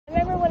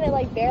and it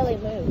like barely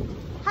moved.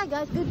 Hi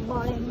guys, good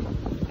morning.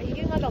 Are you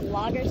doing like a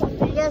vlog or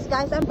something? Yes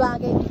guys, I'm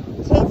vlogging.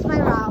 Change my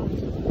route.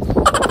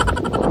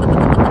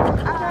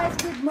 Guys,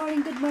 good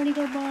morning, good morning,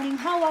 good morning.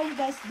 How are you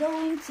guys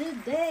doing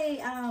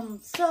today?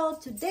 So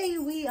today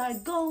we are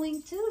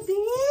going to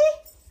be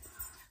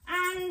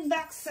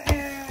unboxing.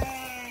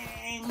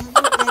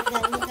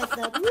 Look at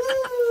that.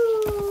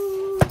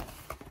 Woo!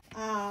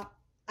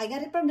 I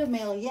got it from the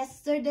mail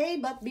yesterday,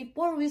 but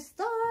before we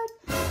start,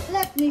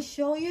 let me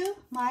show you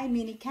my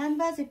mini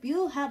canvas. If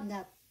you have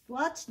not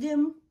watched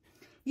them,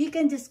 you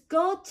can just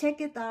go check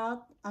it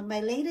out on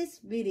my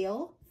latest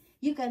video.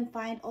 You can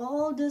find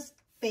all those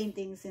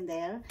paintings in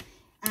there.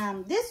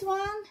 This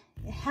one,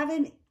 I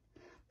haven't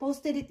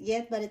posted it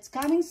yet, but it's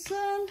coming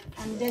soon.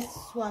 And this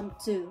one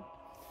too.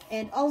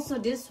 And also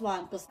this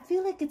one, because I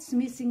feel like it's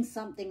missing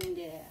something in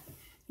there.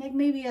 Like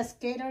maybe a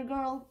skater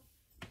girl.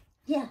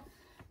 Yeah,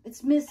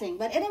 it's missing.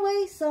 But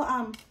anyway,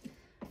 so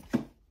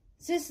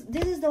this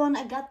is the one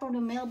I got from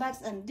the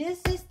mailbox, and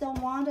this is the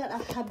one that I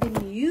have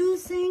been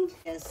using.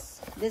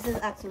 Yes, this is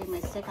actually my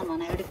second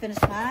one. I already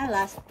finished my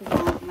last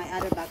one, my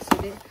other box.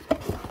 So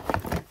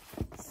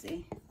let's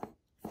see.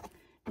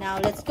 Now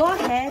let's go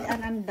ahead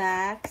and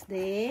unbox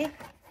the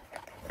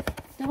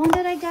one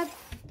that I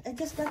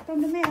just got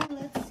from the mail.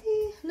 Let's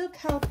see. Look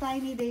how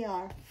tiny they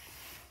are.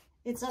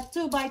 It's a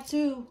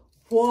 2x2.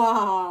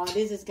 Wow,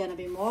 this is gonna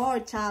be more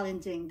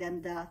challenging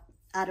than the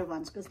other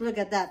ones, because look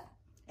at that.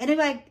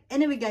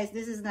 Anyway guys,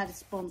 this is not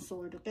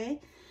sponsored,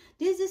 okay?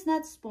 This is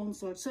not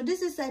sponsored. So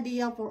this is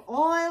ideal for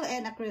oil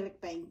and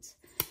acrylic paints.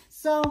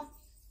 So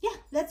yeah,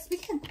 let's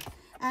begin.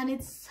 And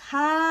it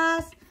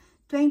has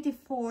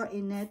 24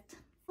 in it.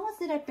 How much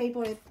did I pay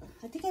for it?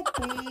 I think I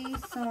paid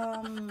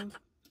some,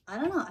 I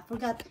don't know, I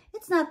forgot.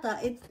 It's not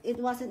it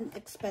wasn't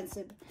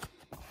expensive.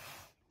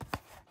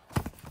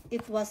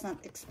 It was not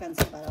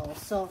expensive at all.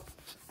 So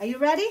are you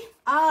ready?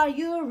 Are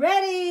you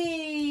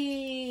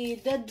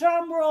ready? The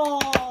drum roll.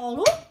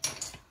 Woo!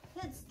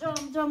 Let's drum.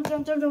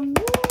 Woo!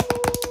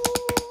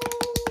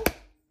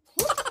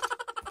 Woo!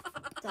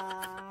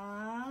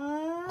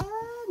 Done.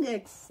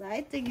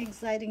 Exciting.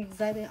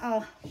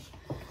 Oh,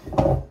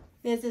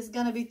 this is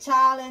gonna be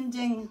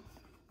challenging.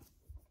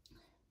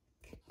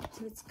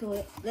 So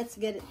let's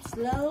get it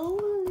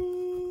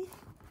slowly.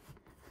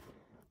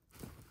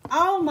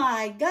 Oh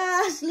my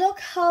gosh, look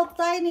how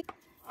tiny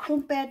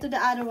compared to the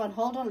other one.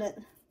 Hold on,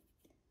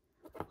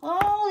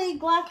 holy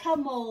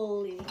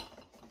guacamole.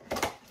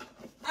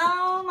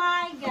 Oh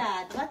my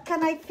god, what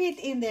can I fit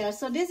in there?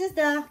 So this is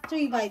the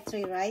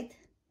 3x3, right?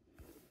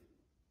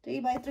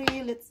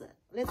 3x3.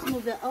 Let's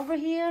move that over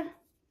here.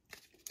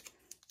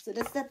 So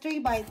that's the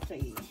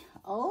 3x3.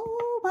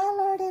 Oh my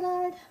lordy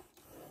lord.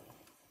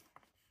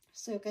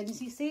 So can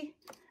you see?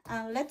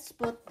 And let's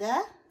put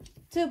the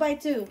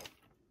 2x2.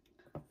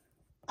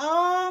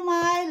 Oh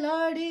my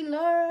lordy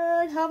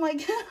lord. Oh my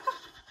god.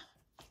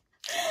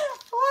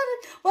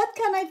 What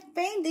can I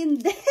paint in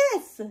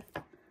this?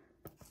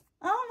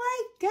 Oh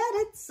my god,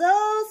 it's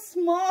so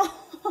small.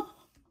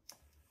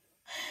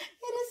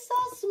 It is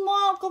so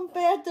small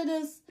compared to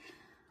this.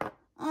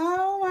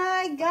 Oh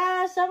my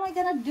gosh, how am I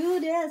gonna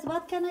do this?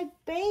 What can I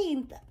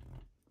paint?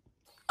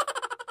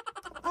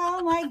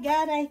 Oh my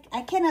god,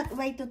 I cannot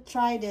wait to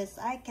try this.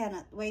 I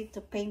cannot wait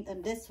to paint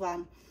on this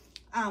one.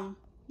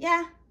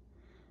 Yeah.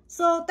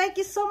 So thank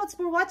you so much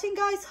for watching,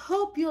 guys.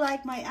 Hope you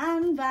like my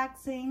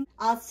unboxing.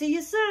 I'll see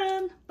you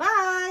soon.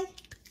 Bye.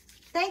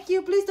 Thank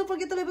you. Please don't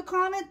forget to leave a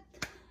comment,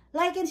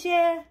 like and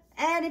share.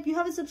 And if you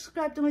haven't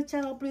subscribed to my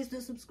channel, please do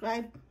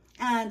subscribe.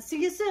 And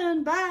see you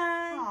soon. Bye.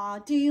 Aw,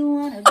 do you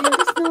want to build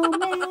a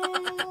snowman?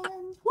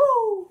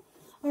 Woo!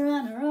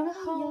 Run around a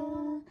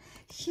hole.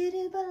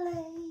 Shitty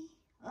ballet.